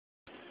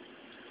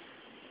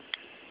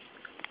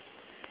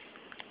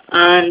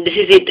And this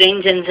is the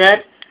train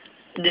sensor.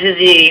 This is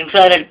the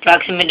infrared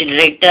proximity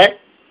detector,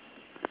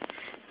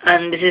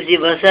 and this is the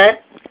buzzer.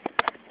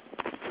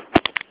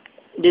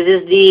 This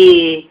is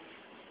the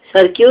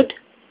circuit,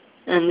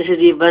 and this is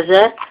the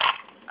buzzer,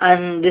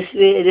 and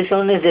this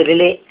one is the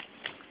relay.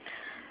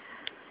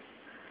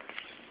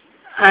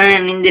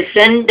 And in the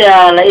front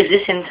lies the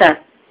sensor.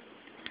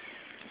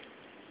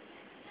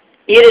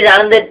 Here is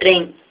another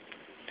train.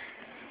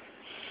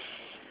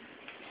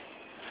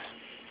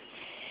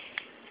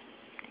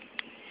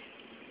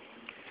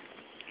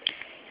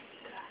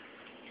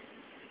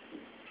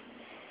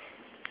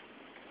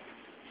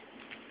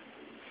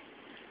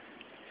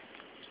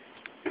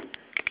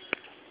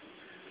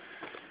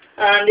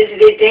 And this is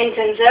the train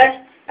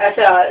sensor.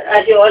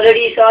 As you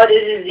already saw,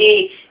 this is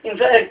the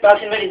infrared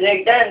proximity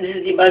detector, and this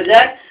is the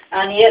buzzer,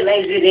 and here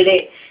lies the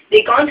relay.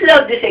 The concept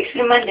of this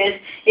experiment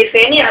is, if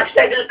any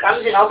obstacle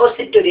comes in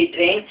opposite to the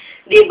train,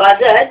 the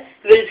buzzer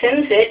will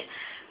sense it,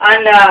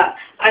 and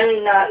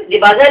the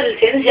buzzer will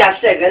sense the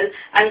obstacle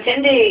and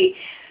send the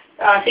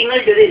signal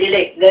to the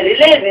relay. The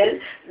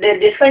relay will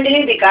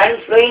discontinue the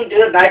current flowing to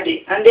the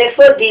battery, and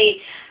therefore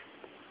the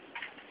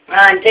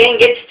train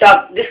gets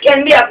stopped. This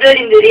can be applied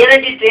in the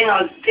reality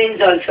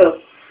trains also,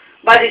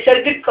 but the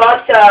circuit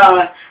costs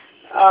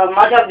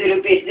much of the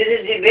rupees. This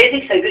is the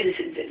basic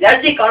circuit.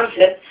 That's the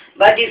concept.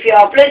 But if you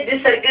apply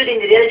this circuit in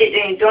the reality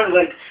train, it won't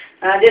work.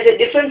 There's a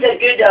different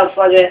circuit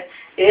for the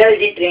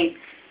reality train.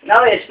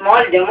 Now a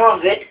small demo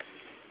of it.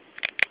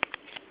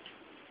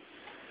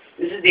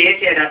 This is the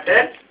AC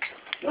adapter.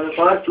 Now the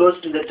power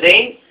flows to the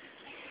train,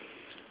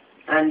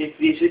 and if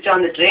we switch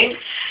on the train,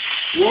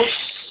 moves.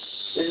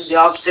 This is the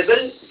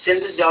obstacle,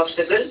 senses the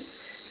obstacle.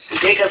 We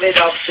take away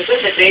the obstacle,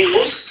 the train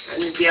moves,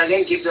 and if we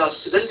again keep the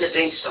obstacle, the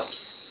train stops.